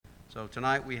So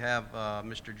tonight we have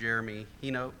Mr. Jeremy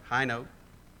Hinote.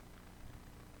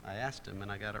 I asked him and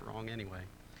I got it wrong anyway.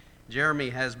 Jeremy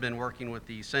has been working with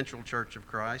the Central Church of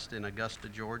Christ in Augusta,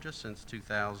 Georgia since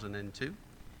 2002.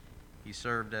 He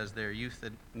served as their youth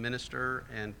minister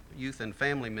and youth and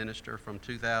family minister from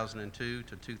 2002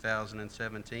 to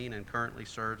 2017 and currently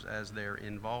serves as their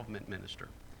involvement minister.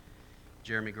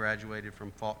 Jeremy graduated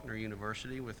from Faulkner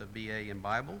University with a BA in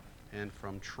Bible and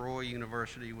from Troy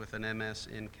University with an MS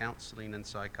in counseling and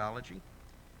psychology.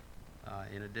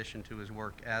 In addition to his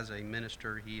work as a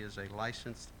minister, he is a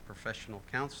licensed professional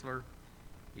counselor.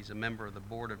 He's a member of the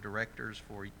board of directors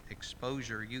for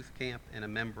Exposure Youth Camp and a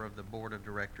member of the board of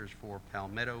directors for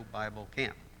Palmetto Bible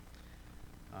Camp.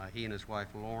 He and his wife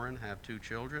Lauren have 2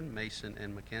 children, Mason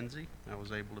and Mackenzie. I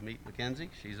was able to meet Mackenzie.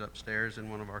 She's upstairs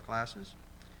in one of our classes.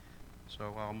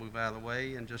 So I'll move out of the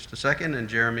way in just a second, and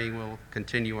Jeremy will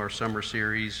continue our summer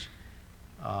series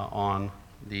on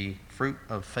the fruit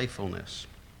of faithfulness.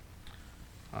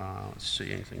 Let's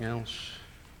see, anything else?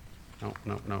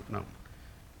 No.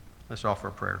 Let's offer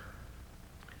a prayer.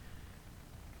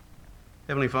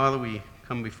 Heavenly Father, we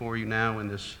come before you now in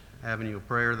this avenue of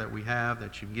prayer that we have,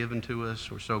 that you've given to us.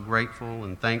 We're so grateful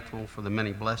and thankful for the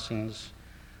many blessings,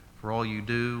 for all you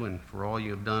do and for all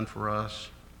you have done for us,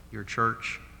 your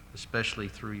church, especially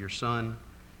through your Son.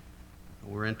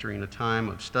 We're entering a time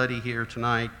of study here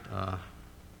tonight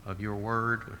of your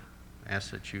word. I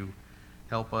ask that you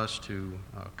help us to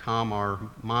calm our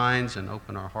minds and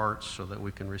open our hearts so that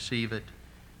we can receive it,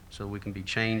 so we can be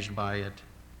changed by it.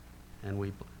 And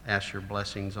we ask your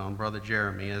blessings on Brother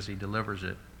Jeremy as he delivers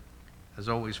it. As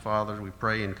always, Father, we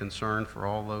pray in concern for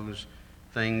all those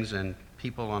things and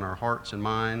people on our hearts and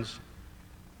minds.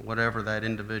 Whatever that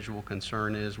individual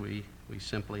concern is, we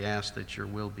simply ask that your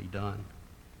will be done.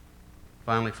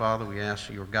 Finally, Father, we ask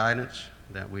your guidance,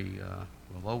 that we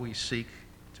will always seek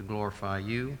to glorify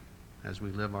you as we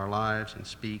live our lives and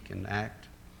speak and act.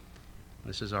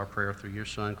 This is our prayer through your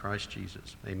Son, Christ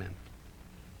Jesus. Amen.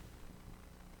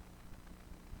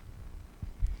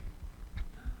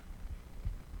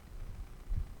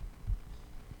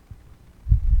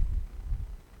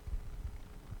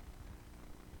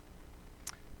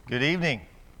 Good evening.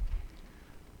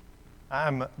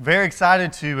 I'm very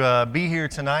excited to be here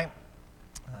tonight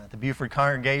at the Buford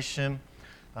congregation.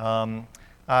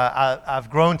 I've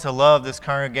grown to love this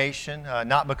congregation,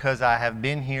 not because I have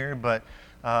been here, but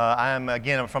I'm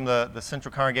from the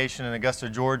Central Congregation in Augusta,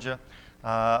 Georgia.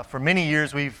 For many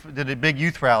years, we've did a big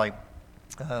youth rally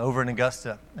over in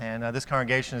Augusta, and this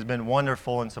congregation has been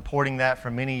wonderful in supporting that for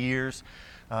many years.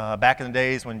 Back in the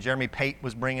days when Jeremy Pate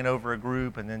was bringing over a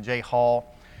group, and then Jay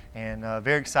Hall, and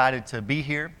very excited to be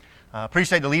here.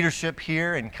 Appreciate the leadership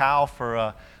here and Kyle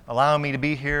for allowing me to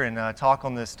be here and talk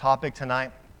on this topic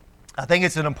tonight. I think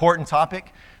it's an important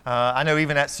topic. I know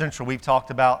even at Central we've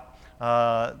talked about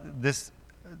this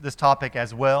topic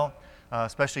as well,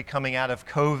 especially coming out of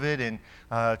COVID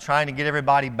and trying to get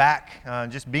everybody back,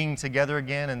 just being together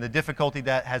again, and the difficulty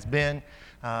that has been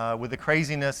with the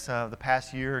craziness of the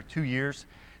past year, 2 years.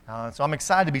 So I'm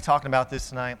excited to be talking about this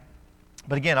tonight.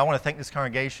 But again, I want to thank this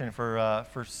congregation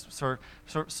for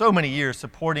so many years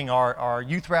supporting our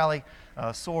youth rally,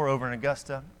 SOAR over in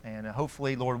Augusta, and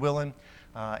hopefully, Lord willing,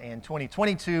 in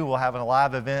 2022 we'll have a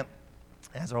live event,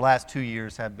 as our last 2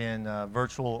 years have been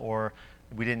virtual, or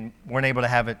weren't able to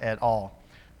have it at all.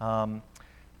 I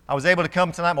was able to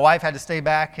come tonight. My wife had to stay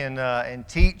back and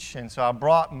teach, and so I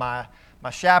brought my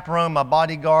chaperone, my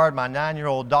bodyguard, my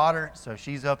 9-year-old daughter. So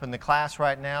she's up in the class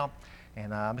right now.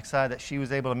 And I'm excited that she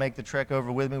was able to make the trek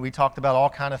over with me. We talked about all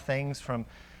kind of things from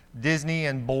Disney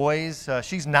and boys.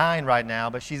 She's 9 right now,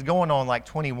 but she's going on like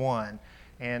 21,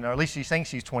 or at least she thinks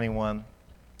she's 21.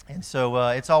 And so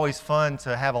it's always fun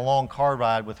to have a long car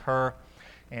ride with her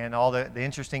and all the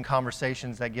interesting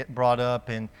conversations that get brought up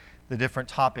and the different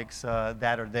topics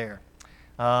that are there.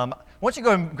 Why don't you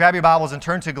go and grab your Bibles and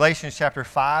turn to Galatians chapter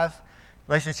 5.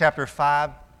 Galatians chapter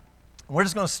 5. We're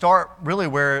just going to start really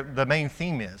where the main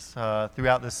theme is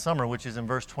throughout this summer, which is in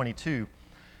verse 22.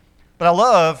 But I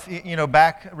love,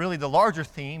 back really the larger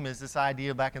theme is this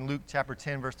idea back in Luke chapter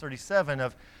 10, verse 37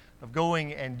 of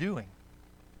going and doing.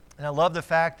 And I love the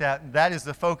fact that is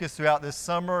the focus throughout this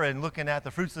summer, and looking at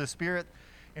the fruits of the Spirit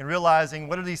and realizing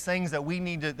what are these things that we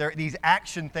need to, these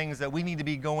action things that we need to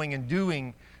be going and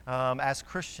doing as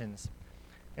Christians.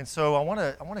 And so I want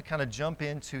to kind of jump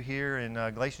into here in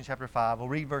Galatians chapter 5. We'll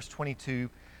read verse 22,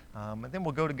 and then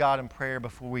we'll go to God in prayer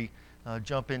before we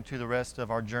jump into the rest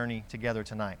of our journey together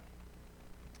tonight.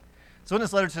 So in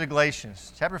this letter to the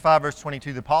Galatians, chapter 5, verse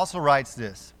 22, the apostle writes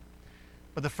this: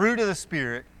 "But the fruit of the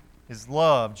Spirit is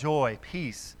love, joy,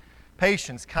 peace,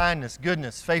 patience, kindness,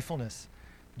 goodness, faithfulness,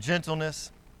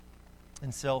 gentleness,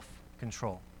 and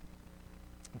self-control.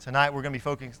 And tonight we're going to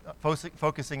be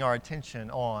focusing our attention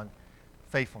on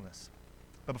faithfulness.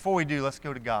 But before we do, let's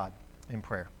go to God in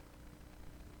prayer.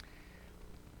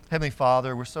 Heavenly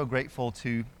Father, we're so grateful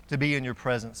to be in your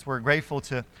presence. We're grateful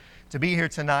to be here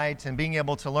tonight and being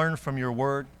able to learn from your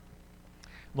word.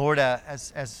 Lord,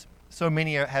 as so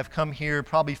many have come here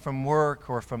probably from work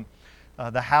or from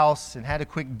the house and had a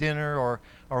quick dinner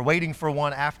or waiting for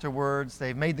one afterwards,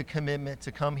 they've made the commitment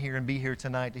to come here and be here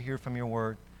tonight to hear from your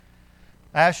word.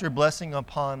 I ask your blessing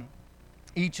upon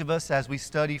each of us as we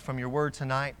study from your word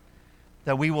tonight,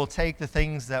 that we will take the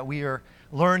things that we are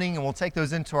learning and we'll take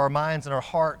those into our minds and our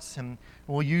hearts, and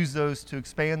we'll use those to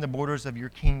expand the borders of your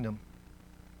kingdom.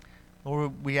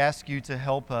 Lord, we ask you to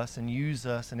help us and use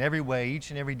us in every way,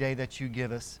 each and every day that you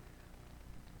give us,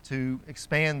 to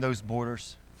expand those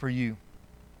borders for you.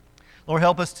 Lord,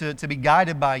 help us to be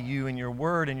guided by you and your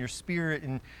word and your spirit,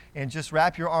 and just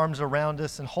wrap your arms around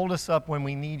us and hold us up when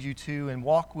we need you to, and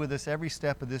walk with us every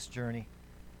step of this journey.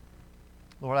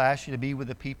 Lord, I ask you to be with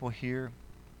the people here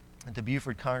at the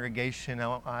Buford congregation.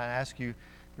 I ask you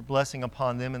your blessing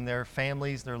upon them and their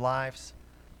families, their lives,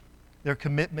 their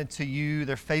commitment to you,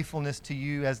 their faithfulness to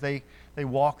you as they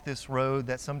walk this road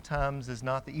that sometimes is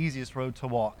not the easiest road to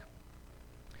walk.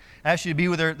 I ask you to be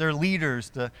with their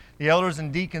leaders, the elders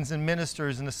and deacons and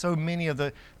ministers, and so many of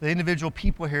the individual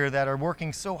people here that are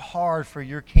working so hard for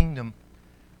your kingdom.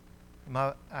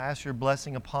 I ask your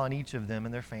blessing upon each of them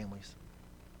and their families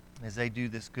as they do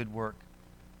this good work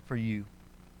for you.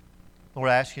 Lord,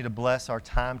 I ask you to bless our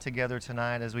time together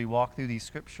tonight as we walk through these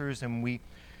scriptures, and we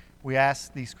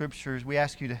ask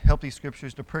you to help these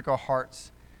scriptures to prick our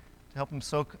hearts, to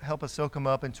help us soak them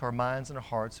up into our minds and our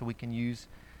hearts so we can use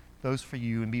those for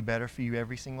you and be better for you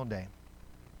every single day.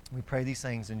 We pray these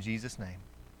things in Jesus' name.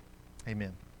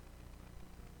 Amen.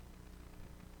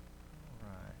 All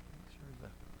right. Make sure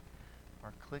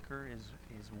our clicker is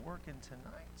working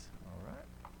tonight. All right.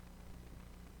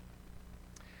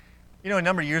 You know, a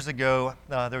number of years ago,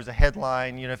 there was a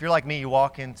headline. You know, if you're like me, you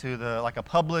walk into like a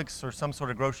Publix or some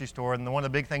sort of grocery store, and one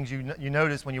of the big things you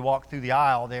notice when you walk through the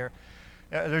aisle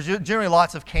there's generally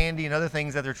lots of candy and other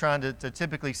things that they're trying to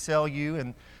typically sell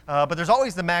you. But there's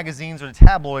always the magazines or the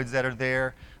tabloids that are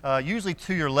there, usually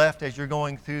to your left as you're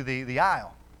going through the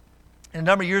aisle. And a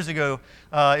number of years ago,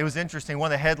 it was interesting. One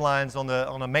of the headlines on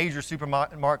a major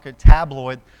supermarket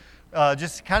tabloid,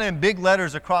 just kind of in big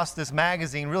letters across this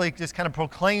magazine, really just kind of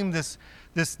proclaimed this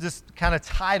kind of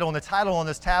title. And the title on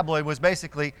this tabloid was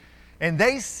basically, "And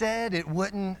they said it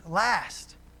wouldn't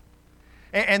last."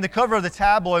 And the cover of the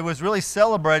tabloid was really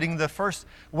celebrating the first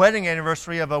wedding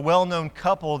anniversary of a well-known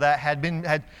couple that had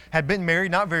been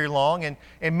married not very long, and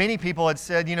many people had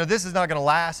said, you know, this is not going to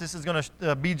last. This is going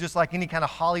to be just like any kind of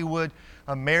Hollywood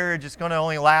marriage. It's going to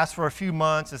only last for a few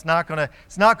months. It's not going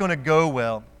to go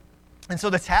well. And so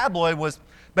the tabloid was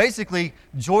basically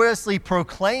joyously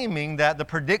proclaiming that the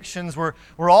predictions were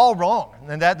all wrong,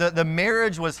 and that the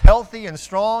marriage was healthy and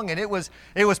strong, and it was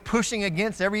pushing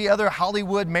against every other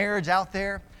Hollywood marriage out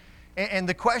there. And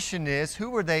the question is, who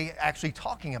were they actually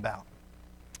talking about?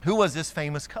 Who was this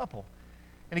famous couple?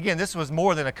 And again, this was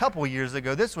more than a couple years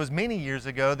ago. This was many years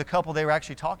ago. The couple they were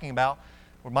actually talking about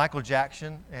were Michael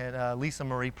Jackson and Lisa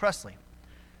Marie Presley,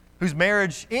 whose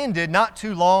marriage ended not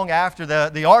too long after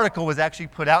the article was actually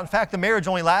put out. In fact, the marriage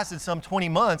only lasted some 20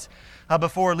 months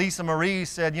before Lisa Marie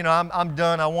said, you know, I'm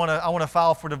done. I want to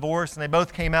file for divorce. And they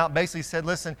both came out and basically said,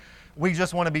 listen, we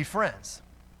just want to be friends.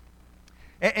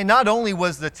 And not only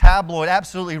was the tabloid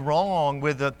absolutely wrong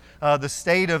with the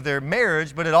state of their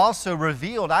marriage, but it also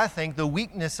revealed, I think, the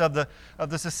weakness of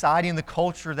the society and the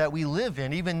culture that we live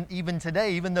in, even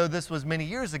today, even though this was many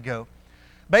years ago.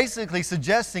 Basically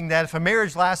suggesting that if a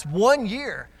marriage lasts 1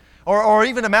 year or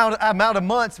even amount of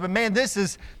months, but man,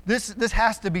 this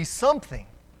has to be something.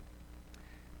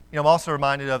 You know, I'm also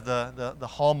reminded of the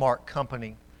Hallmark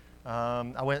Company.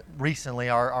 I went recently.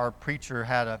 Our preacher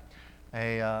had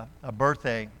a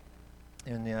birthday,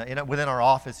 and within our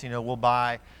office, you know, we'll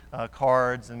buy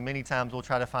cards, and many times we'll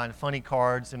try to find funny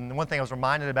cards. And the one thing I was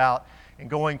reminded about in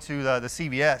going to the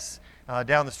CVS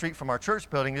down the street from our church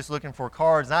building, just looking for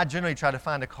cards. And I generally try to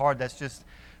find a card that's just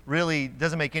really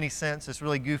doesn't make any sense. It's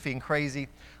really goofy and crazy,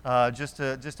 just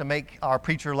to make our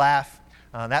preacher laugh,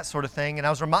 that sort of thing. And I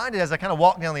was reminded as I kind of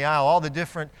walked down the aisle, all the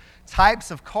different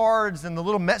types of cards and the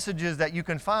little messages that you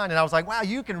can find. And I was like, wow,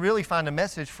 you can really find a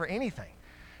message for anything.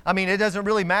 I mean, it doesn't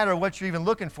really matter what you're even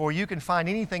looking for. You can find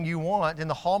anything you want in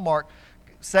the Hallmark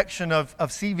section of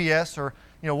CVS or,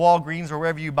 you know, Walgreens or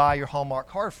wherever you buy your Hallmark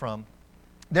card from.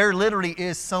 There literally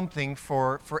is something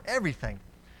for everything.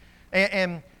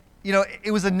 And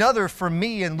it was another, for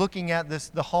me, in looking at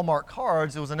the Hallmark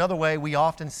cards, it was another way we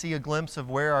often see a glimpse of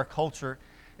where our culture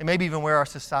and maybe even where our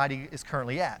society is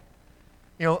currently at.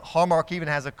 Hallmark even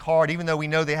has a card, even though we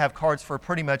know they have cards for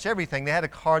pretty much everything, they had a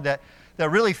card that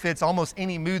really fits almost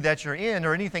any mood that you're in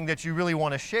or anything that you really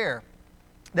want to share.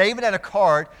 They even had a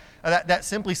card that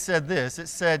simply said this. It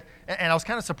said, and I was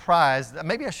kind of surprised,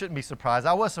 maybe I shouldn't be surprised,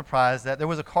 I was surprised that there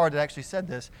was a card that actually said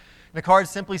this. The card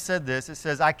simply said this. It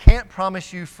says, I can't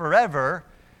promise you forever,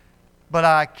 but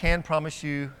I can promise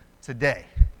you today.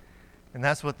 And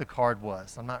that's what the card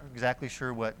was. I'm not exactly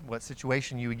sure what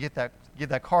situation you would give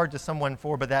that card to someone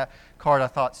for, but that card I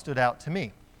thought stood out to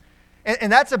me. And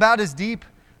that's about as deep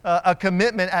a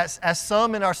commitment as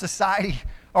some in our society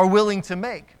are willing to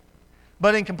make.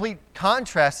 But in complete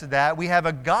contrast to that, we have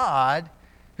a God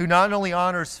who not only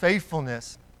honors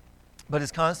faithfulness, but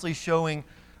is constantly showing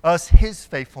us His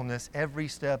faithfulness every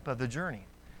step of the journey.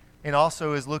 And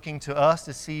also is looking to us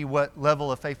to see what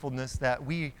level of faithfulness that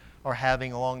we are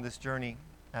having along this journey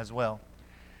as well.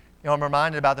 I'm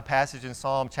reminded about the passage in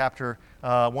Psalm chapter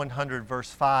 100,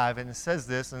 verse 5, and it says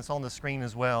this, and it's on the screen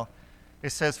as well.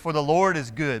 It says, for the Lord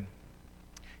is good.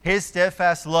 His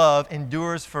steadfast love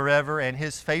endures forever, and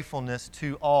His faithfulness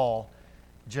to all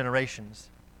generations.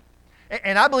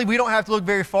 And I believe we don't have to look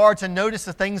very far to notice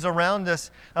the things around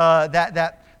us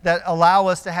that allow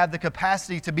us to have the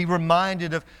capacity to be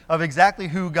reminded of exactly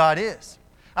who God is.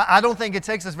 I don't think it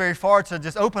takes us very far to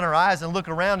just open our eyes and look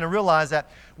around and realize that,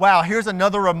 wow, here's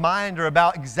another reminder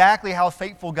about exactly how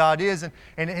faithful God is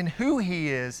and who He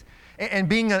is, and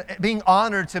being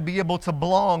honored to be able to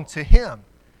belong to Him.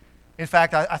 In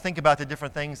fact, I think about the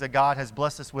different things that God has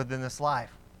blessed us with in this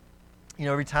life.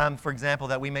 Every time, for example,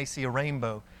 that we may see a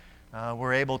rainbow,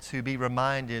 we're able to be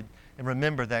reminded and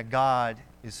remember that God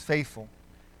is faithful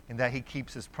and that He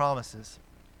keeps His promises.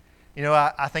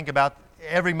 I think about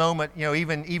every moment,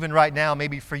 even right now,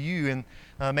 maybe for you,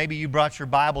 and maybe you brought your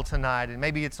Bible tonight, and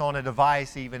maybe it's on a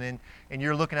device even, and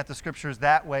you're looking at the Scriptures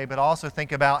that way, but also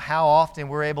think about how often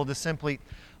we're able to simply,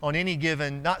 on any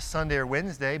given, not Sunday or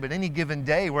Wednesday, but any given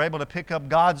day, we're able to pick up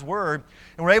God's Word,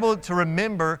 and we're able to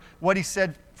remember what He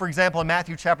said, for example, in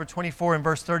Matthew chapter 24 and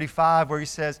verse 35, where He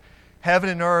says, heaven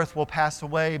and earth will pass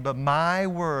away, but my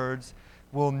words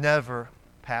will never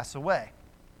pass away.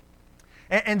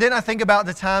 And then I think about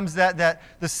the times that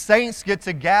the saints get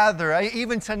to gather,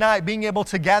 even tonight, being able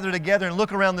to gather together and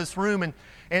look around this room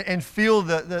and feel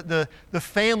the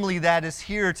family that is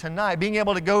here tonight. Being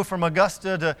able to go from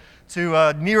Augusta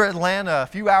to near Atlanta, a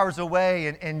few hours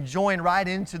away, and join right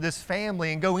into this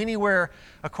family and go anywhere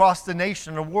across the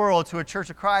nation or world to a Church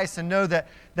of Christ and know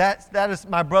that is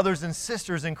my brothers and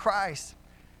sisters in Christ.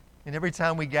 And every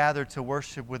time we gather to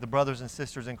worship with the brothers and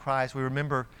sisters in Christ, we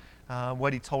remember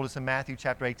what He told us in Matthew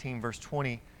chapter 18, verse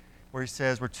 20, where He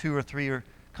says, where two or three are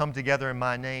come together in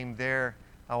my name, there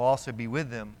I will also be with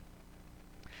them.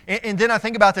 And then I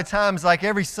think about the times like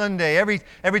every Sunday,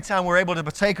 every time we're able to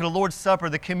partake of the Lord's Supper,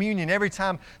 the communion, every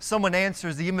time someone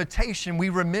answers the invitation, we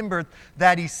remember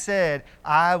that He said,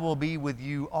 I will be with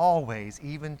you always,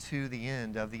 even to the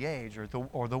end of the age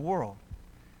or the world.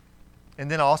 And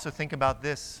then I also think about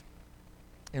this.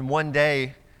 In one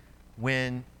day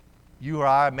when you or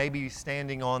I may be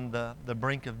standing on the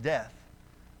brink of death,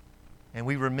 and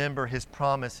we remember His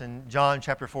promise in John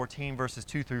chapter 14, verses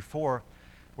 2 through 4,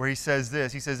 where He says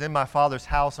this. He says, in my Father's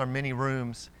house are many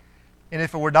rooms, and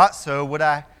if it were not so, would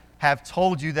I have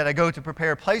told you that I go to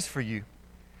prepare a place for you?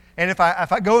 And if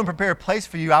I go and prepare a place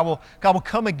for you, God will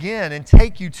come again and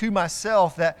take you to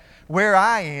myself, that where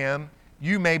I am,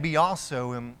 you may be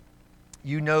also, and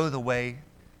you know the way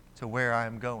to where I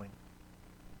am going.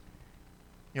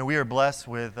 We are blessed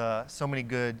with so many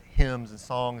good hymns and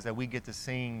songs that we get to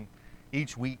sing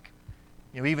each week.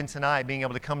 Even tonight, being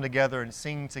able to come together and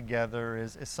sing together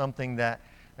is something that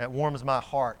warms my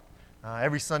heart.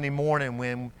 Every Sunday morning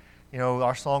when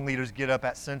our song leaders get up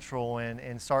at Central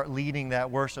and start leading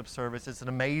that worship service, it's an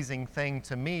amazing thing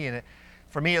to me, and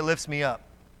for me it lifts me up.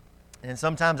 And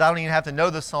sometimes I don't even have to know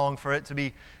the song for it to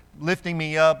be lifting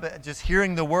me up, just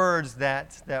hearing the words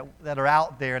that are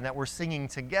out there and that we're singing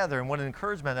together, and what an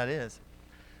encouragement that is.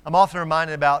 I'm often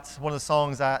reminded about one of the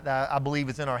songs that I believe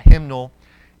is in our hymnal,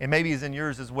 and maybe is in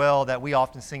yours as well, that we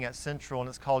often sing at Central, and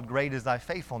it's called Great is Thy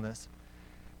Faithfulness.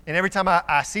 And every time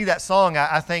I see that song,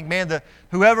 I think, man,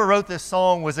 whoever wrote this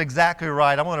song was exactly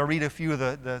right. I want to read a few of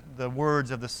the words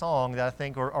of the song that I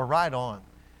think are right on.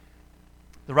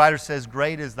 The writer says,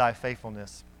 great is Thy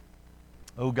faithfulness,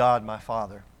 O God my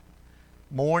Father.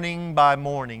 Morning by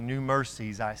morning, new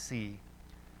mercies I see.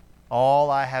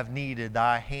 All I have needed,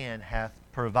 Thy hand hath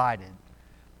provided.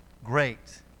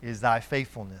 Great is Thy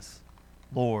faithfulness,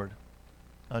 Lord,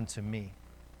 unto me.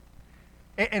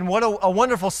 And what a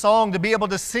wonderful song to be able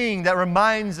to sing that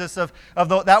reminds us of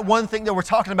that one thing that we're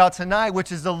talking about tonight,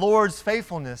 which is the Lord's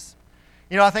faithfulness.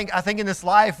 You know, I think in this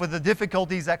life, with the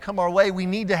difficulties that come our way, we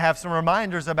need to have some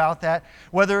reminders about that,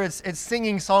 whether it's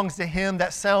singing songs to Him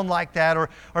that sound like that, or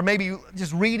maybe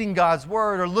just reading God's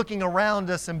Word, or looking around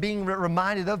us and being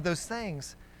reminded of those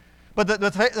things. But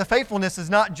the faithfulness is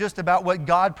not just about what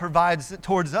God provides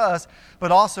towards us,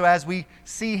 but also as we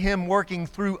see Him working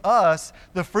through us,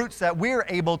 the fruits that we're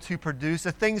able to produce,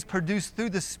 the things produced through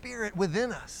the Spirit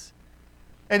within us.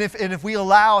 And if we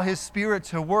allow His Spirit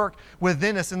to work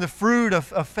within us, and the fruit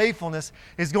of faithfulness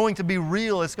is going to be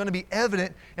real, it's going to be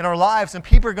evident in our lives, and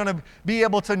people are going to be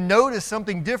able to notice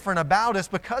something different about us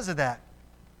because of that.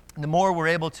 And the more we're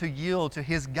able to yield to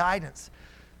His guidance,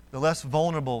 the less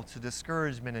vulnerable to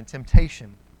discouragement and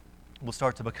temptation we'll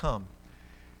start to become.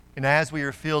 And as we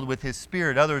are filled with His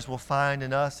Spirit, others will find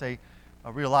in us a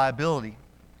reliability,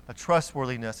 a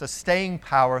trustworthiness, a staying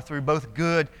power through both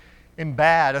good and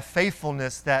bad, a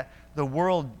faithfulness that the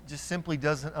world just simply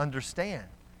doesn't understand.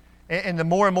 And the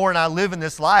more and more I live in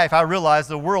this life, I realize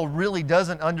the world really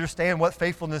doesn't understand what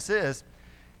faithfulness is.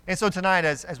 And so tonight,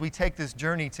 as we take this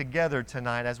journey together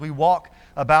tonight, as we walk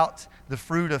about the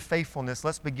fruit of faithfulness,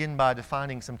 let's begin by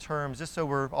defining some terms just so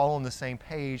we're all on the same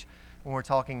page when we're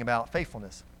talking about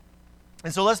faithfulness.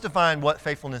 And so let's define what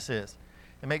faithfulness is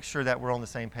and make sure that we're on the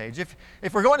same page.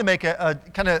 If we're going to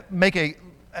make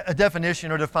a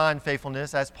definition or define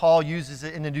faithfulness, as Paul uses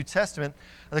it in the New Testament,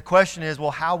 the question is,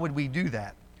 well, how would we do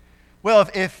that? Well,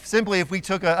 if we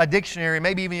took a dictionary,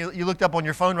 maybe even you looked up on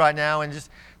your phone right now and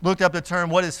just looked up the term,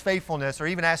 what is faithfulness, or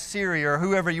even ask Siri or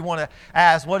whoever you want to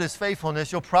ask, what is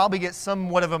faithfulness, you'll probably get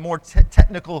somewhat of a more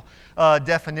technical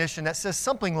definition that says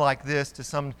something like this to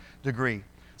some degree.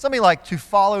 Something like to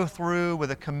follow through with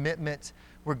a commitment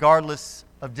regardless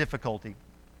of difficulty.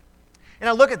 And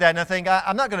I look at that and I think,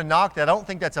 I'm not going to knock that. I don't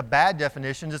think that's a bad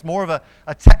definition. It's more of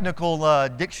a technical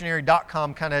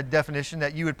dictionary.com kind of definition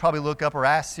that you would probably look up or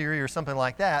ask Siri or something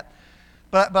like that.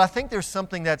 But I think there's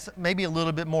something that's maybe a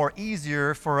little bit more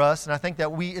easier for us, and I think that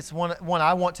it's one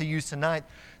I want to use tonight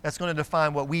that's going to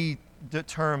define what we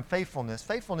term faithfulness.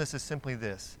 Faithfulness is simply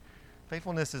this.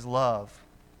 Faithfulness is love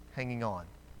hanging on.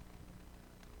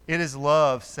 It is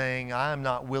love saying, I am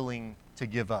not willing to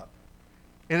give up.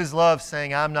 It is love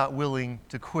saying, I'm not willing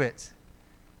to quit,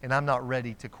 and I'm not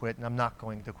ready to quit, and I'm not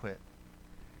going to quit.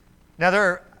 Now,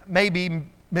 there may be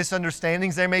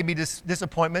misunderstandings, there may be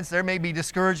disappointments, there may be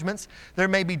discouragements, there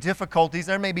may be difficulties,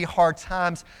 there may be hard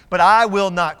times, but I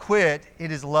will not quit.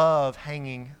 It is love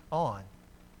hanging on.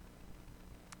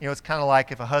 You know, it's kind of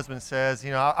like if a husband says,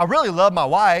 I really love my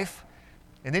wife,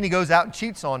 and then he goes out and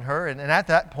cheats on her, and at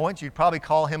that point, you'd probably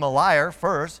call him a liar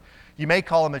first. You may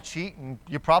call him a cheat, and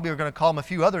you probably are going to call him a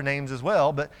few other names as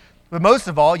well. But most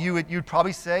of all, you'd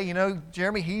probably say,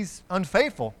 Jeremy, he's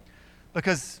unfaithful,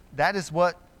 because that is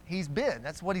what he's been.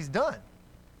 That's what he's done.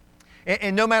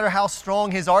 And no matter how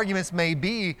strong his arguments may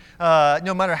be,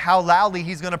 no matter how loudly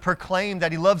he's going to proclaim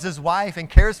that he loves his wife and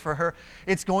cares for her,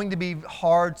 it's going to be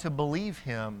hard to believe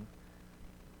him.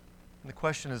 And the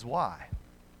question is why?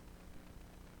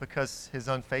 Because his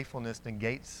unfaithfulness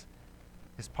negates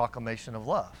his proclamation of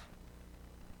love.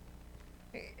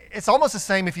 It's almost the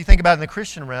same if you think about it in the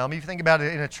Christian realm. If you think about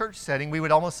it in a church setting, we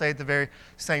would almost say the very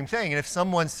same thing. And if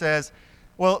someone says,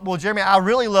 well, Jeremy, I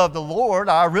really love the Lord,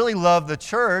 I really love the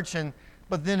church,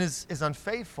 but then is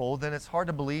unfaithful, then it's hard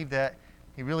to believe that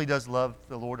he really does love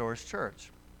the Lord or his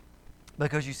church.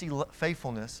 Because you see,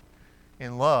 faithfulness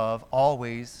and love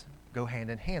always go hand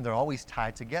in hand. They're always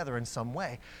tied together in some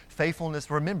way.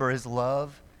 Faithfulness, remember, is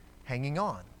love hanging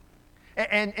on.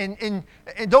 And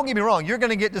don't get me wrong, you're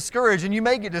going to get discouraged, and you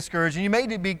may get discouraged, and you may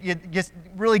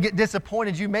really get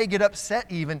disappointed, you may get upset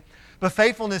even. But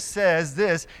faithfulness says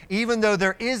this: even though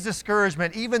there is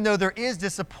discouragement, even though there is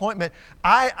disappointment,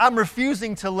 I'm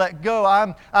refusing to let go.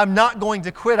 I'm not going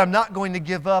to quit. I'm not going to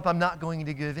give up. I'm not going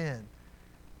to give in.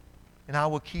 And I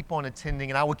will keep on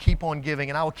attending, and I will keep on giving,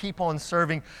 and I will keep on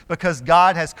serving, because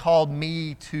God has called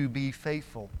me to be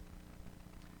faithful.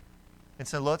 And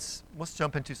so let's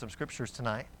jump into some scriptures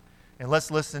tonight, and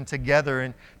let's listen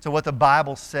together to what the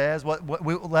Bible says.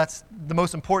 That's the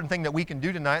most important thing that we can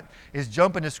do tonight, is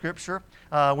jump into Scripture.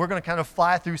 We're going to kind of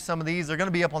fly through some of these. They're going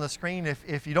to be up on the screen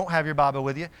if you don't have your Bible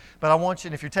with you. But I want you,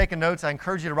 and if you're taking notes, I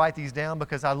encourage you to write these down,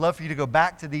 because I'd love for you to go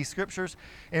back to these Scriptures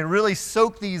and really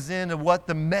soak these in of what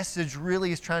the message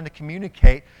really is trying to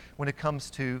communicate when it comes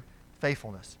to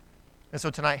faithfulness. And so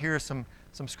tonight, here are some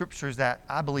scriptures that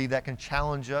I believe that can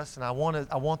challenge us, and I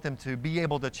want them to be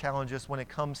able to challenge us when it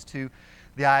comes to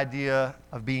the idea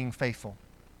of being faithful.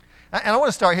 And I want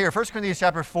to start here. 1 Corinthians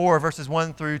chapter 4, verses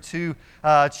 1 through 2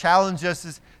 challenge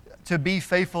us to be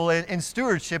faithful in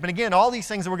stewardship. And again, all these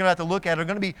things that we're going to have to look at are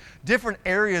going to be different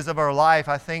areas of our life.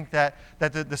 I think that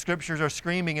the Scriptures are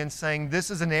screaming and saying, this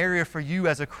is an area for you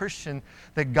as a Christian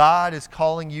that God is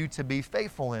calling you to be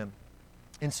faithful in.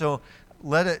 And so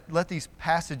let these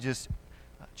passages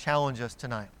challenge us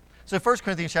tonight. So 1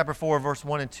 Corinthians chapter 4, verse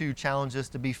 1 and 2 challenge us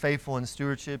to be faithful in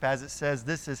stewardship. As it says,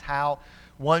 this is how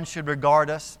one should regard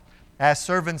us as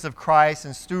servants of Christ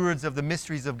and stewards of the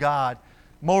mysteries of God.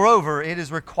 Moreover, it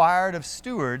is required of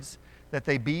stewards that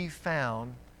they be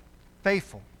found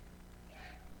faithful.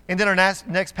 And then our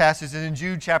next passage is in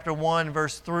Jude chapter 1,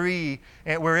 verse 3,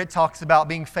 where it talks about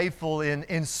being faithful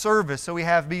in service. So we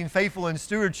have being faithful in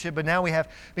stewardship, but now we have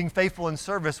being faithful in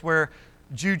service, where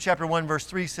Jude chapter 1, verse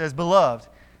 3 says, Beloved,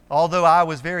 although I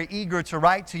was very eager to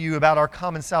write to you about our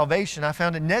common salvation, I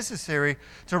found it necessary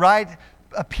to write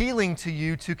appealing to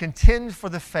you to contend for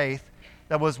the faith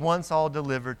that was once all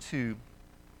delivered to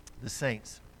the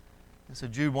saints. And so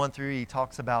Jude 1-3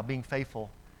 talks about being faithful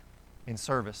in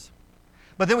service.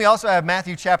 But then we also have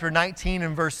Matthew chapter 19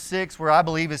 and verse 6, where I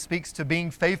believe it speaks to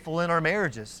being faithful in our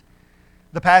marriages.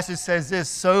 The passage says this,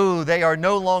 So they are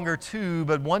no longer two,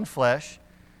 but one flesh.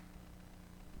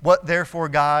 What therefore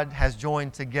God has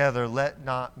joined together, let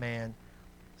not man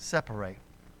separate.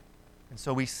 And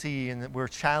so we see and we're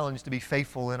challenged to be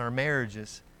faithful in our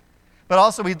marriages. But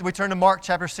also we turn to Mark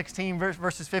chapter 16,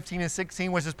 verses 15 and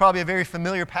 16, which is probably a very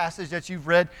familiar passage that you've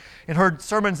read and heard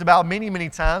sermons about many, many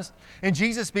times. And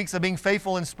Jesus speaks of being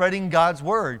faithful in spreading God's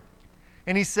word.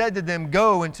 And he said to them,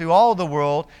 Go into all the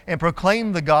world and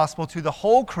proclaim the gospel to the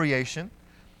whole creation.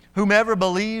 Whomever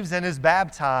believes and is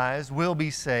baptized will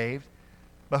be saved,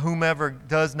 but whomever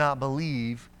does not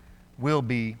believe will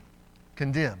be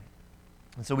condemned.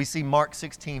 And so we see Mark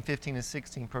 16, 15, and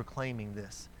 16 proclaiming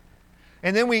this.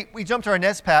 And then we jump to our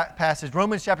next passage,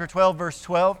 Romans chapter 12, verse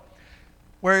 12,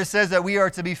 where it says that we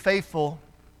are to be faithful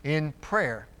in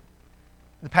prayer.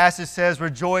 The passage says,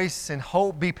 Rejoice in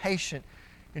hope, be patient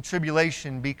in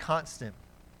tribulation, be constant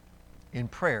in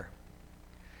prayer.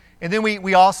 And then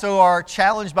we also are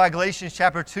challenged by Galatians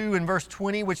chapter 2 and verse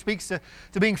 20, which speaks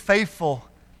to being faithful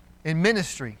in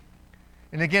ministry.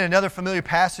 And again, another familiar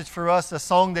passage for us, a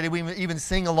song that we even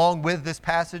sing along with this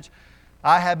passage,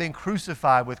 I have been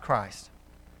crucified with Christ.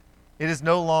 It is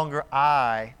no longer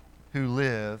I who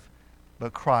live,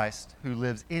 but Christ who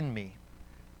lives in me.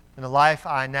 In the life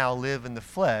I now live in the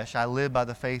flesh, I live by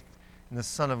the faith in the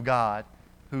Son of God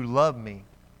who loved me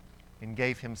and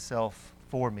gave himself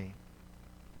for me.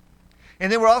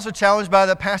 And then we're also challenged by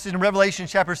the passage in Revelation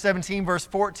chapter 17, verse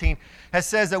 14, that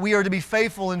says that we are to be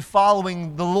faithful in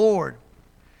following the Lord.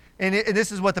 And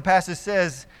this is what the passage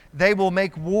says, They will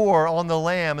make war on the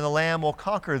Lamb, and the Lamb will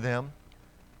conquer them,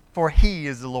 for he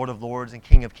is the Lord of lords and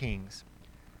King of kings.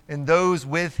 And those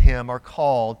with him are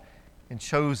called and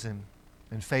chosen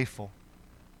and faithful.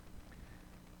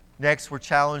 Next, we're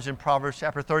challenged in Proverbs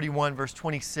chapter 31, verse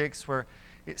 26, where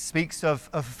it speaks of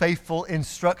faithful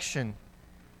instruction.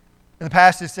 And the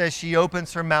passage says, She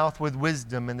opens her mouth with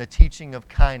wisdom, and the teaching of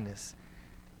kindness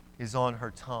is on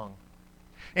her tongue.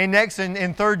 And next,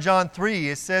 in 3 John 3,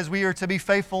 it says we are to be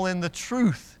faithful in the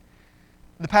truth.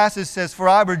 The passage says, For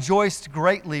I rejoiced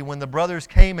greatly when the brothers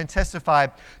came and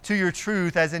testified to your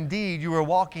truth, as indeed you are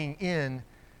walking in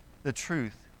the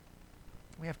truth.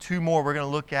 We have two more we're going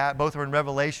to look at. Both are in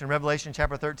Revelation. Revelation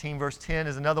chapter 13, verse 10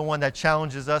 is another one that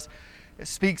challenges us. It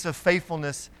speaks of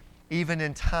faithfulness even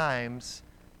in times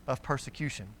of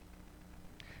persecution.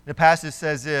 The passage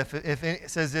says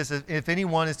if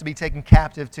anyone is to be taken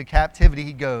captive, to captivity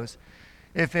he goes.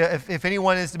 If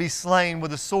anyone is to be slain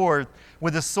with a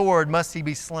sword must he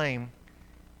be slain.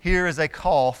 Here is a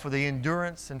call for the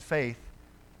endurance and faith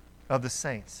of the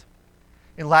saints.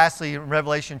 And lastly, in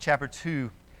Revelation chapter 2,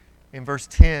 in verse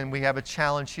 10, we have a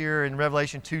challenge here. In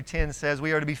Revelation 2:10 says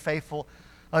we are to be faithful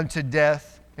unto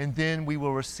death, and then we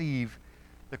will receive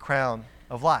the crown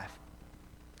of life.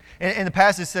 And the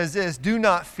passage says this, Do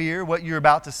not fear what you're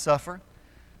about to suffer.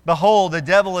 Behold, the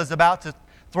devil is about to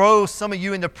throw some of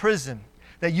you into prison,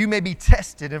 that you may be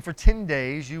tested, and for 10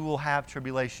 days you will have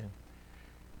tribulation.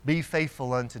 Be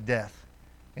faithful unto death,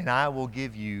 and I will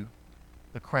give you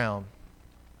the crown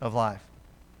of life.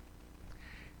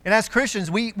 And as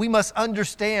Christians, we must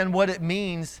understand what it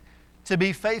means to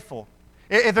be faithful.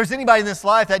 If there's anybody in this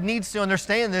life that needs to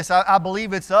understand this, I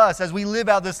believe it's us as we live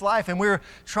out this life and we're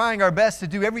trying our best to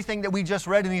do everything that we just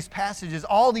read in these passages,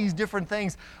 all these different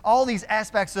things, all these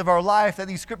aspects of our life that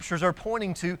these scriptures are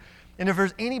pointing to. And if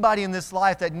there's anybody in this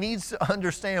life that needs to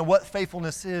understand what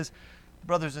faithfulness is,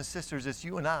 brothers and sisters, it's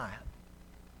you and I.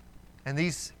 And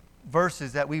these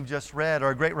verses that we've just read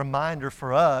are a great reminder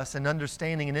for us in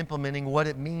understanding and implementing what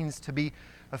it means to be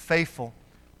faithful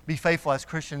as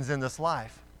Christians in this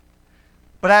life.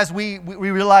 But as we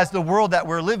realize the world that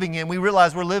we're living in, we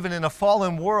realize we're living in a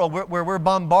fallen world where we're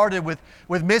bombarded with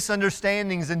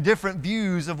misunderstandings and different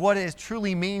views of what it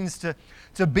truly means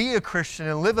to be a Christian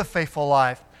and live a faithful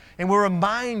life. And we're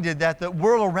reminded that the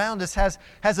world around us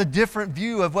has a different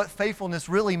view of what faithfulness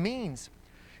really means.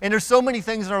 And there's so many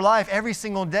things in our life every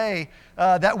single day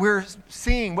that we're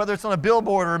seeing, whether it's on a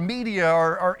billboard or media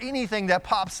or anything that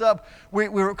pops up,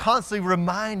 we're constantly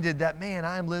reminded that, man,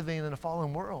 I am living in a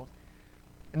fallen world.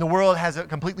 And the world has a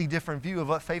completely different view of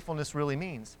what faithfulness really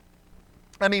means.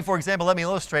 I mean, for example, let me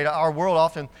illustrate. Our world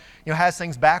often has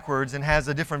things backwards and has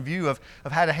a different view of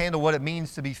how to handle what it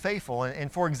means to be faithful.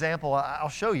 And for example, I'll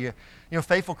show you.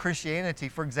 Faithful Christianity,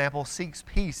 for example, seeks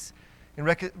peace and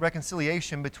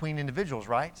reconciliation between individuals,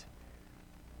 right?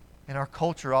 And our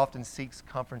culture often seeks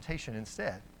confrontation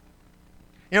instead.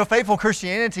 Faithful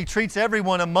Christianity treats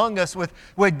everyone among us with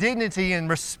dignity and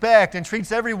respect and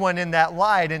treats everyone in that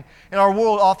light. And our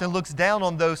world often looks down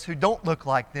on those who don't look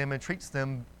like them and treats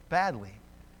them badly.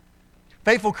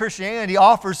 Faithful Christianity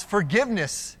offers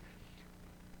forgiveness,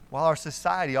 while our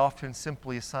society often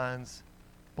simply assigns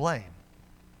blame.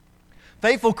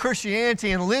 Faithful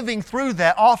Christianity and living through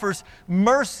that offers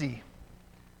mercy,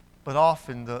 but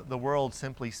often the world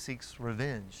simply seeks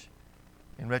revenge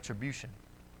and retribution.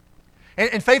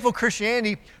 And faithful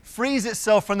Christianity frees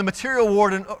itself from the material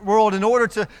world in order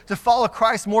to follow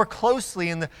Christ more closely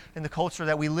in the culture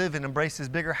that we live in, embraces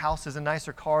bigger houses and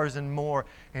nicer cars and more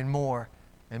and more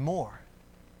and more.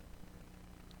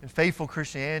 And faithful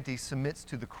Christianity submits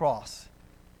to the cross,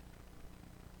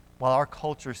 while our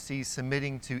culture sees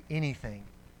submitting to anything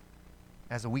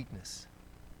as a weakness.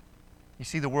 You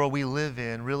see, the world we live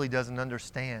in really doesn't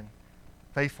understand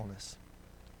faithfulness.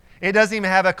 It doesn't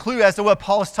even have a clue as to what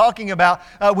Paul is talking about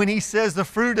when he says the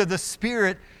fruit of the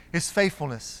Spirit is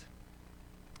faithfulness.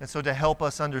 And so to help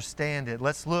us understand it,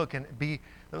 let's look at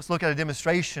a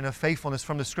demonstration of faithfulness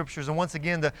from the Scriptures. And once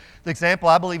again, the example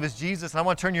I believe is Jesus. And I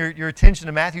want to turn your attention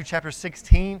to Matthew chapter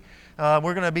 16.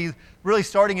 We're going to be really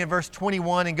starting in verse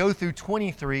 21 and go through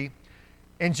 23.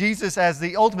 And Jesus, as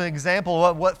the ultimate example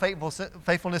of what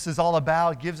faithfulness is all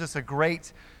about, gives us a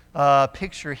great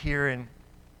picture here in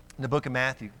the book of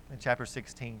Matthew in chapter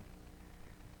 16.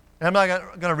 And I'm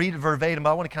not going to read it verbatim,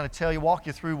 but I want to kind of walk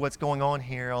you through what's going on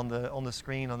here on the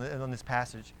screen, on this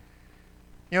passage.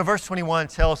 Verse 21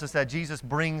 tells us that Jesus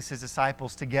brings his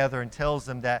disciples together and tells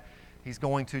them that he's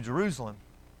going to Jerusalem.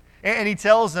 And he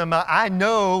tells them, I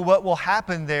know what will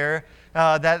happen there,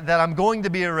 that I'm going to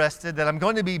be arrested, that I'm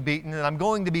going to be beaten, that I'm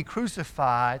going to be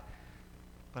crucified,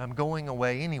 but I'm going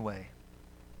away anyway.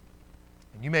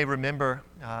 And you may remember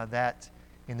that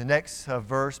in the next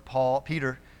verse,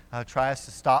 Peter tries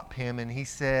to stop him, and he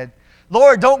said,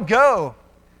 Lord, don't go.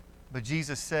 But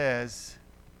Jesus says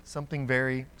something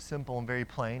very simple and very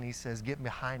plain. He says, get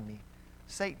behind me,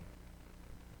 Satan.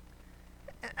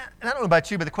 And I don't know about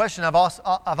you, but the question I've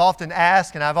often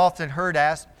asked and I've often heard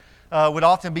asked would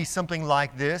often be something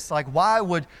like this. Like, why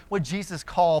would Jesus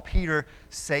call Peter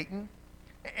Satan?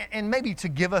 And maybe to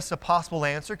give us a possible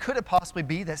answer, could it possibly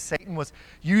be that Satan was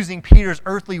using Peter's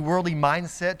earthly, worldly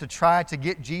mindset to try to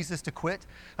get Jesus to quit,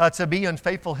 to be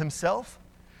unfaithful himself?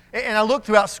 And I look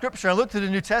throughout Scripture, I look through the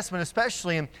New Testament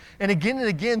especially, and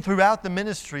again throughout the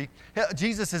ministry,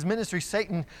 Jesus' ministry,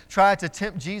 Satan tried to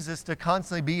tempt Jesus to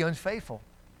constantly be unfaithful.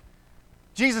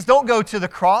 Jesus, don't go to the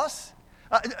cross.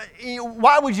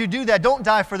 Why would you do that? Don't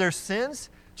die for their sins.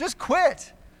 Just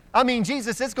quit. I mean,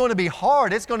 Jesus, it's going to be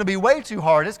hard. It's going to be way too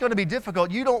hard. It's going to be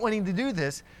difficult. You don't want him to do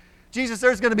this. Jesus,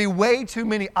 there's going to be way too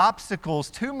many obstacles,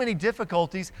 too many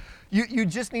difficulties. You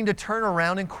just need to turn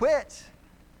around and quit.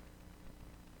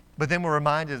 But then we're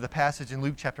reminded of the passage in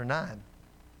Luke chapter 9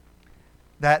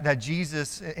 that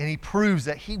Jesus, and he proves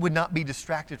that he would not be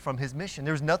distracted from his mission.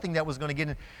 There was nothing that was going to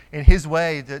get in his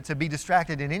way to be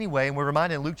distracted in any way. And we're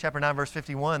reminded in Luke chapter 9, verse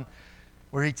 51,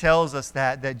 where he tells us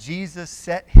that Jesus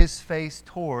set his face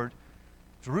toward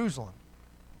Jerusalem.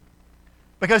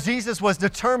 Because Jesus was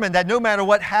determined that no matter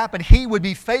what happened, he would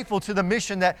be faithful to the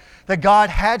mission that God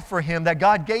had for him, that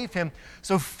God gave him.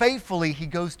 So faithfully he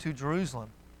goes to Jerusalem.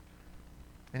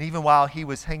 And even while he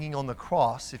was hanging on the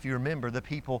cross, if you remember, the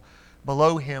people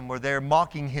below him were there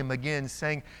mocking him again,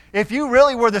 saying, if you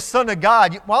really were the Son of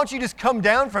God, why don't you just come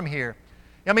down from here?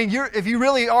 I mean, if you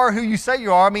really are who you say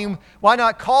you are, I mean, why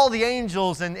not call the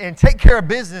angels and take care of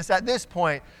business at this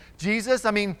point? Jesus,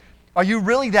 I mean, are you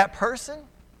really that person?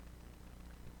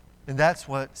 And that's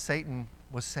what Satan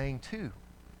was saying too.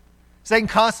 Satan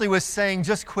constantly was saying,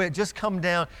 just quit, just come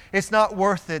down. It's not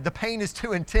worth it. The pain is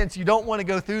too intense. You don't want to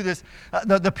go through this.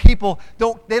 The people,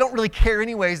 they don't really care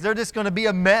anyways. They're just going to be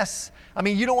a mess. I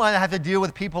mean, you don't want to have to deal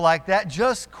with people like that.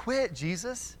 Just quit,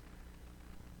 Jesus.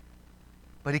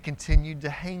 But he continued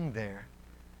to hang there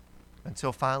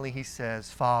until finally he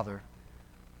says, Father,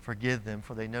 forgive them,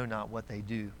 for they know not what they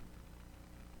do.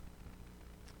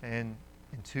 And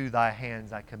into thy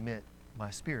hands I commit my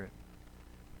spirit.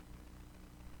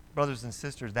 Brothers and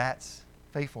sisters, that's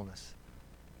faithfulness.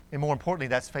 And more importantly,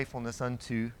 that's faithfulness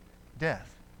unto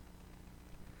death.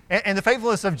 And the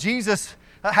faithfulness of Jesus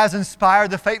has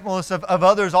inspired the faithfulness of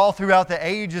others all throughout the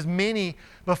ages, many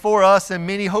before us and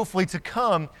many hopefully to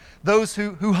come, those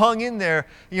who hung in there,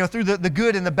 through the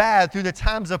good and the bad, through the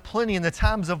times of plenty and the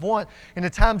times of want and the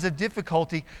times of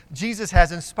difficulty. Jesus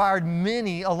has inspired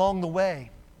many along the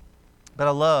way. But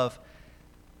I love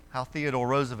how Theodore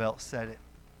Roosevelt said it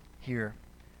here.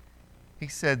 He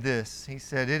said this. He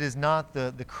said, it is not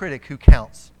the critic who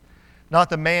counts, not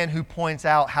the man who points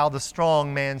out how the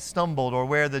strong man stumbled or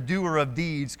where the doer of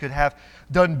deeds could have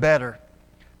done better.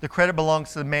 The credit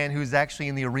belongs to the man who is actually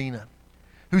in the arena,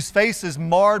 whose face is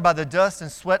marred by the dust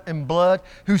and sweat and blood,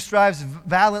 who strives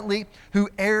valiantly, who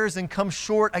errs and comes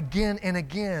short again and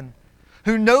again,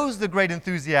 who knows the great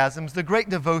enthusiasms, the great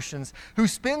devotions, who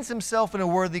spends himself in a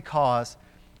worthy cause,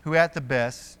 who at the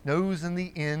best knows in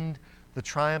the end the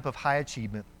triumph of high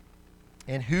achievement,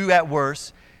 and who at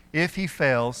worst, if he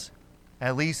fails,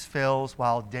 at least fails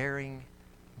while daring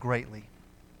greatly,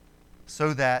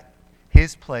 so that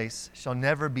his place shall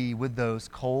never be with those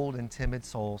cold and timid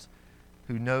souls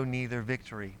who know neither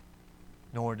victory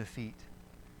nor defeat.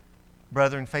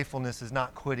 Brethren, faithfulness is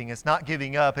not quitting. It's not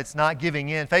giving up. It's not giving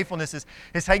in. Faithfulness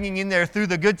is hanging in there through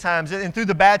the good times and through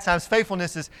the bad times.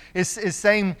 Faithfulness is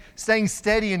staying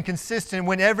steady and consistent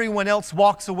when everyone else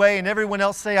walks away and everyone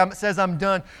else says, I'm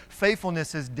done.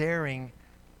 Faithfulness is daring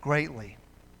greatly.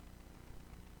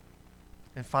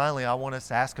 And finally, I want us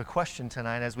to ask a question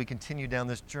tonight as we continue down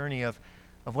this journey of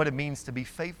what it means to be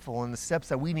faithful and the steps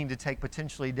that we need to take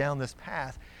potentially down this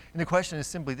path. And the question is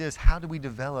simply this: how do we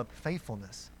develop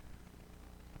faithfulness?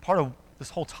 Part of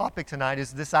this whole topic tonight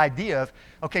is this idea of,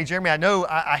 okay, Jeremy, I know,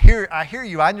 I hear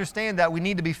you. I understand that we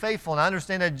need to be faithful, and I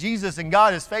understand that Jesus and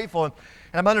God is faithful, and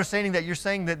I'm understanding that you're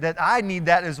saying that I need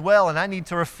that as well, and I need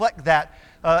to reflect that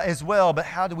as well. But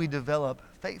how do we develop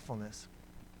faithfulness?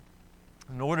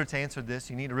 In order to answer this,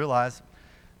 you need to realize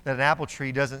that an apple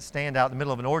tree doesn't stand out in the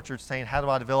middle of an orchard saying, how do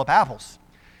I develop apples?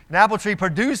 An apple tree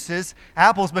produces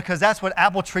apples because that's what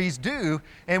apple trees do.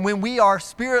 And when we are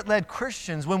Spirit-led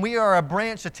Christians, when we are a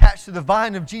branch attached to the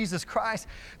vine of Jesus Christ,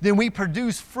 then we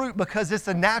produce fruit because it's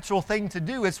a natural thing to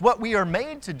do. It's what we are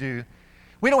made to do.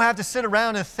 We don't have to sit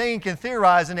around and think and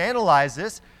theorize and analyze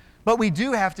this, but we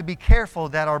do have to be careful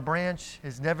that our branch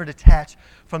is never detached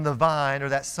from the vine or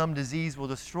that some disease will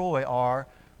destroy our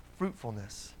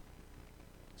fruitfulness.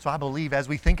 So I believe as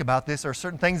we think about this, there are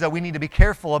certain things that we need to be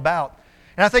careful about.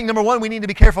 And I think, number one, we need to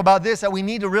be careful about this, that we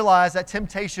need to realize that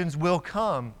temptations will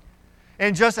come.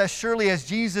 And just as surely as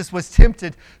Jesus was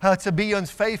tempted to be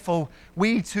unfaithful,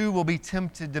 we too will be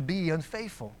tempted to be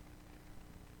unfaithful.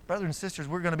 Brothers and sisters,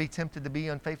 we're going to be tempted to be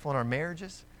unfaithful in our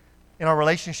marriages, in our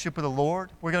relationship with the Lord.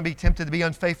 We're going to be tempted to be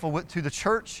unfaithful to the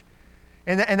church.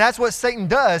 And that's what Satan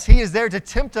does. He is there to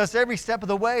tempt us every step of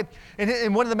the way.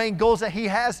 And one of the main goals that he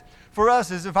has for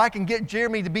us is if I can get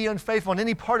Jeremy to be unfaithful in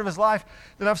any part of his life,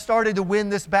 then I've started to win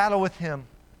this battle with him.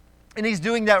 And he's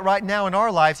doing that right now in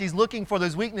our lives. He's looking for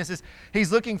those weaknesses.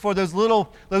 He's looking for those little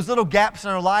gaps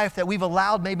in our life that we've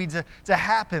allowed maybe to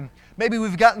happen. Maybe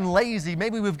we've gotten lazy.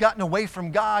 Maybe we've gotten away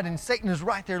from God, and Satan is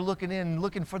right there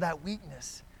looking for that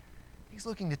weakness. He's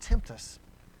looking to tempt us.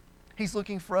 He's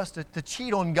looking for us to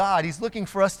cheat on God. He's looking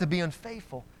for us to be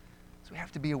unfaithful. So we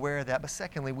have to be aware of that. But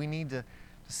secondly, we need to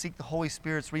seek the Holy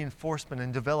Spirit's reinforcement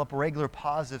and develop regular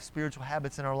positive spiritual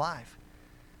habits in our life.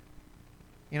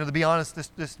 You know, to be honest,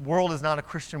 this world is not a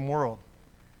Christian world.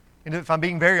 And if I'm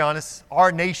being very honest,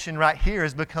 our nation right here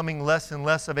is becoming less and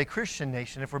less of a Christian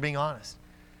nation, if we're being honest.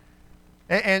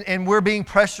 And we're being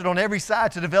pressured on every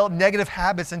side to develop negative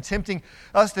habits and tempting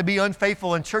us to be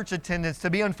unfaithful in church attendance, to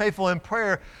be unfaithful in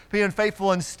prayer, be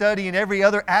unfaithful in study, and every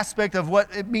other aspect of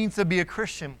what it means to be a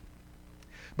Christian.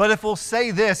 But if we'll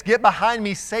say this, get behind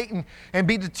me, Satan, and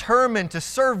be determined to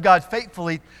serve God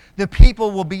faithfully, the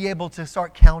people will be able to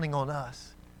start counting on us.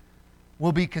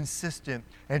 We'll be consistent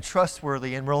and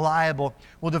trustworthy and reliable.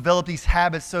 We'll develop these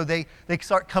habits so they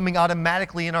start coming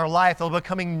automatically in our life. They'll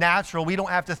becoming natural. We don't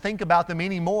have to think about them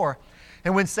anymore.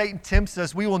 And when Satan tempts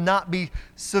us, we will not be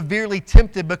severely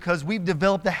tempted because we've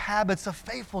developed the habits of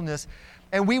faithfulness.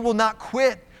 And we will not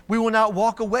quit. We will not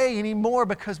walk away anymore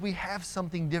because we have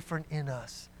something different in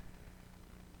us.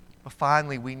 But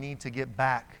finally, we need to get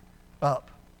back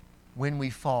up when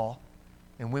we fall.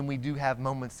 And when we do have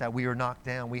moments that we are knocked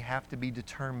down, we have to be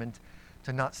determined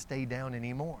to not stay down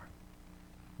anymore.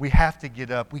 We have to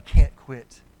get up. We can't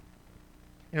quit.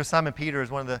 You know, Simon Peter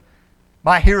is one of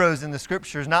my heroes in the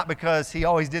Scriptures, not because he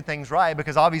always did things right,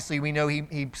 because obviously we know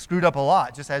he screwed up a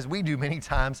lot, just as we do many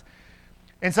times.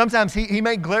 And sometimes he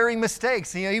made glaring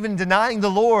mistakes, even denying the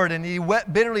Lord, and he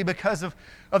wept bitterly because of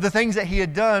the things that he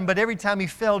had done. But every time he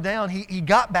fell down, he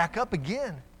got back up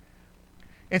again.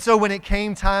 And so when it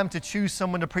came time to choose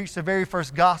someone to preach the very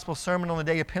first gospel sermon on the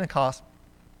day of Pentecost,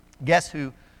 guess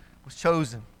who was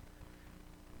chosen?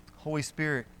 Holy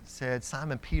Spirit said,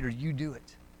 Simon Peter, you do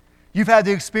it. You've had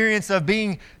the experience of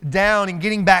being down and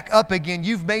getting back up again.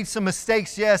 You've made some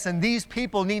mistakes, yes, and these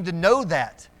people need to know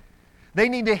that. They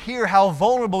need to hear how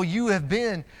vulnerable you have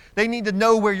been. They need to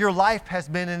know where your life has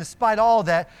been. And despite all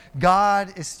that,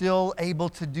 God is still able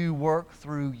to do work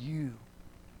through you.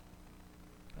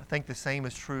 I think the same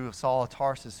is true of Saul of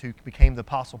Tarsus, who became the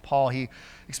Apostle Paul. He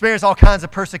experienced all kinds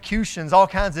of persecutions, all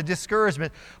kinds of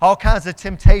discouragement, all kinds of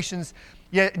temptations,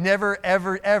 yet never,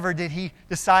 ever, ever did he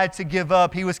decide to give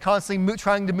up. He was constantly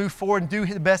trying to move forward and do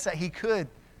the best that he could.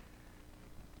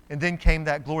 And then came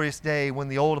that glorious day when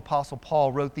the old Apostle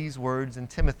Paul wrote these words in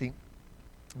Timothy.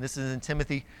 This is in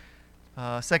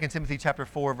 2 Timothy chapter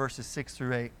 4, verses 6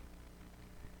 through 8,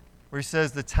 where he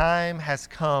says, "The time has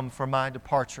come for my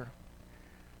departure.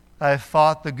 I have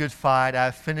fought the good fight. I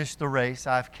have finished the race.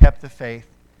 I have kept the faith.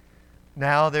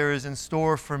 Now there is in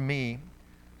store for me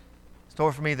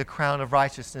the crown of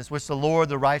righteousness, which the Lord,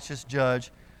 the righteous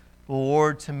judge, will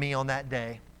award to me on that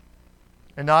day.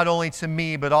 And not only to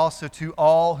me, but also to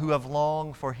all who have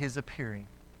longed for His appearing."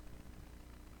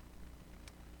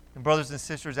 And brothers and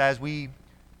sisters, as we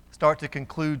start to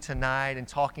conclude tonight in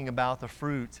talking about the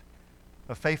fruit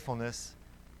of faithfulness,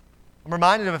 I'm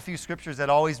reminded of a few scriptures that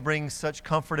always bring such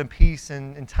comfort and peace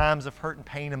in times of hurt and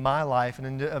pain in my life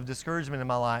and of discouragement in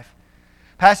my life.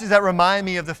 Passages that remind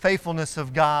me of the faithfulness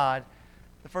of God.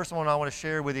 The first one I want to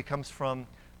share with you comes from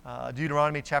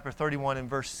Deuteronomy chapter 31 and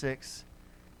verse 6.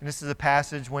 And this is a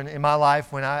passage in my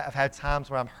life when I've had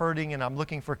times where I'm hurting and I'm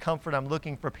looking for comfort, I'm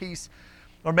looking for peace,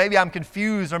 or maybe I'm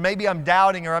confused, or maybe I'm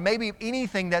doubting, or maybe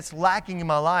anything that's lacking in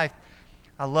my life.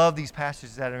 I love these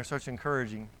passages that are such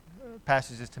encouraging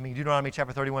passages to me. Deuteronomy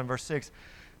chapter 31 verse 6,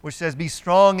 which says, "Be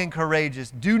strong and courageous.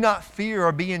 Do not fear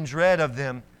or be in dread of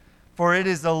them, for it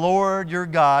is the Lord your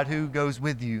God who goes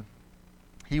with you.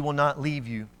 He will not leave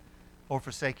you or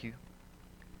forsake you."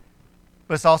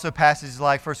 But it's also passages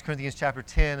like 1 Corinthians chapter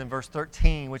 10 and verse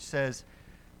 13, which says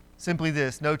simply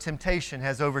this, "No temptation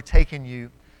has overtaken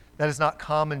you that is not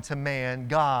common to man.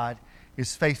 God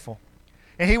is faithful.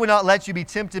 And He will not let you be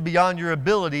tempted beyond your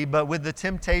ability, but with the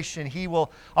temptation He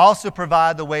will also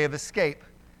provide the way of escape,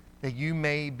 that you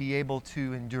may be able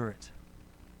to endure it."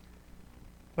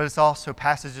 But it's also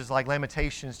passages like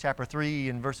Lamentations chapter 3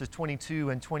 and verses 22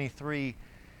 and 23.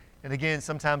 And again,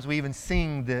 sometimes we even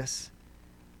sing this,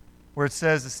 where it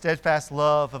says, "The steadfast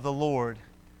love of the Lord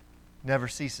never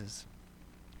ceases.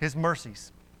 His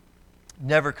mercies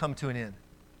never come to an end.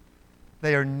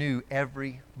 They are new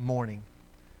every morning.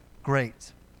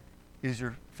 Great is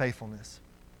your faithfulness."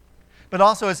 But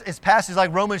also it's passages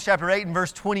like Romans chapter 8 and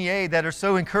verse 28 that are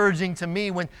so encouraging to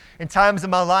me when in times of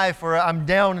my life where I'm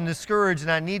down and discouraged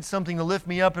and I need something to lift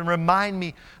me up and remind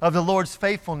me of the Lord's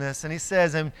faithfulness. And He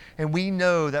says, and we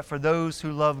know that for those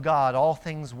who love God, all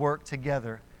things work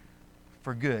together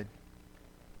for good,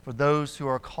 for those who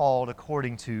are called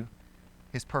according to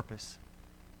His purpose.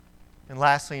 And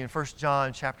lastly, in 1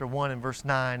 John chapter 1 and verse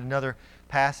 9, another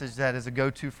passage that is a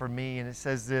go-to for me, and it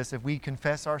says this, "If we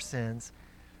confess our sins,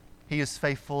 He is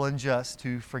faithful and just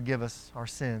to forgive us our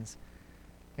sins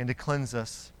and to cleanse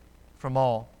us from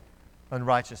all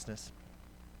unrighteousness."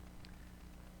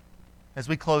 As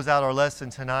we close out our lesson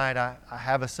tonight, I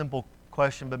have a simple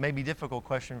question, but maybe difficult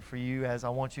question for you, as I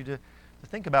want you to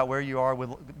think about where you are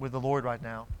with the Lord right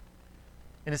now.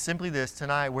 And it's simply this,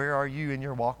 tonight, where are you in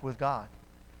your walk with God?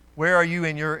 Where are you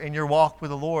in your walk with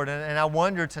the Lord? And I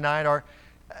wonder tonight,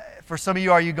 for some of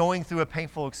you, are you going through a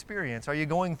painful experience? Are you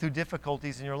going through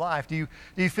difficulties in your life? Do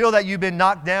you feel that you've been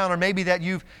knocked down, or maybe that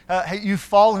you've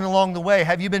fallen along the way?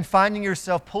 Have you been finding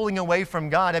yourself pulling away from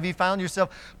God? Have you found yourself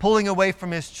pulling away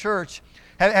from His church?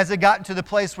 Has it gotten to the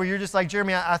place where you're just like,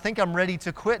 "Jeremy, I think I'm ready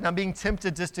to quit, and I'm being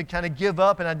tempted just to kind of give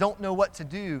up, and I don't know what to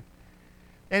do"?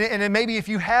 And then maybe if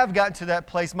you have gotten to that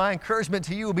place, my encouragement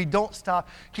to you will be, don't stop.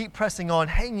 Keep pressing on.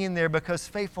 Hang in there, because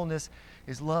faithfulness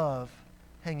is love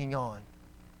hanging on.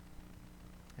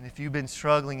 And if you've been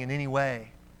struggling in any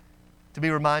way, to be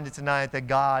reminded tonight that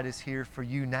God is here for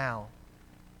you now,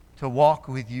 to walk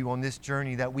with you on this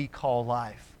journey that we call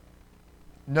life.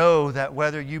 Know that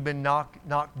whether you've been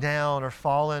knocked down or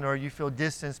fallen, or you feel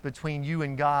distance between you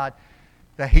and God,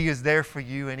 that He is there for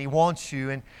you, and He wants you,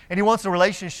 and He wants a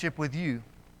relationship with you.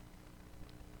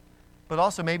 But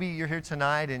also maybe you're here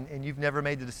tonight and you've never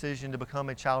made the decision to become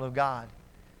a child of God.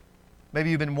 Maybe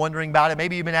you've been wondering about it.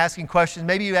 Maybe you've been asking questions.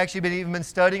 Maybe you've actually even been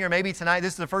studying, or maybe tonight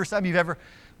this is the first time you've ever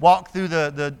walked through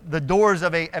the doors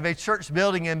of a church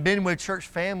building and been with church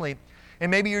family.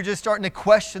 And maybe you're just starting to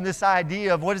question this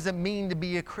idea of what does it mean to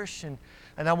be a Christian.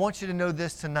 And I want you to know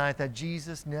this tonight, that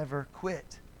Jesus never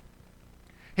quit.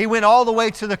 He went all the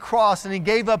way to the cross, and He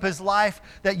gave up His life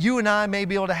that you and I may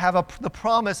be able to have the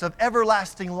promise of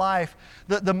everlasting life,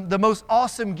 the most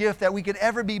awesome gift that we could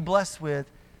ever be blessed with.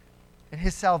 And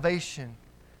His salvation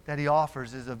that He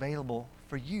offers is available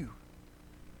for you.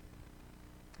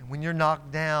 And when you're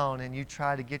knocked down and you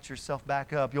try to get yourself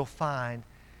back up, you'll find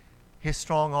His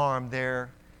strong arm there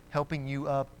helping you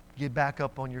up, get back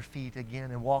up on your feet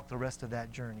again and walk the rest of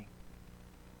that journey.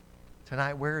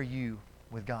 Tonight, where are you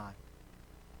with God?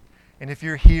 And if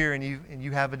you're here and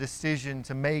you have a decision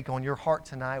to make on your heart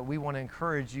tonight, we want to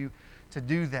encourage you to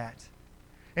do that.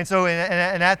 And so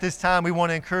and at this time, we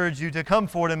want to encourage you to come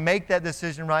forward and make that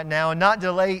decision right now and not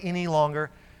delay any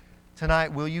longer.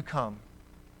 Tonight, will you come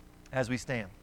as we stand?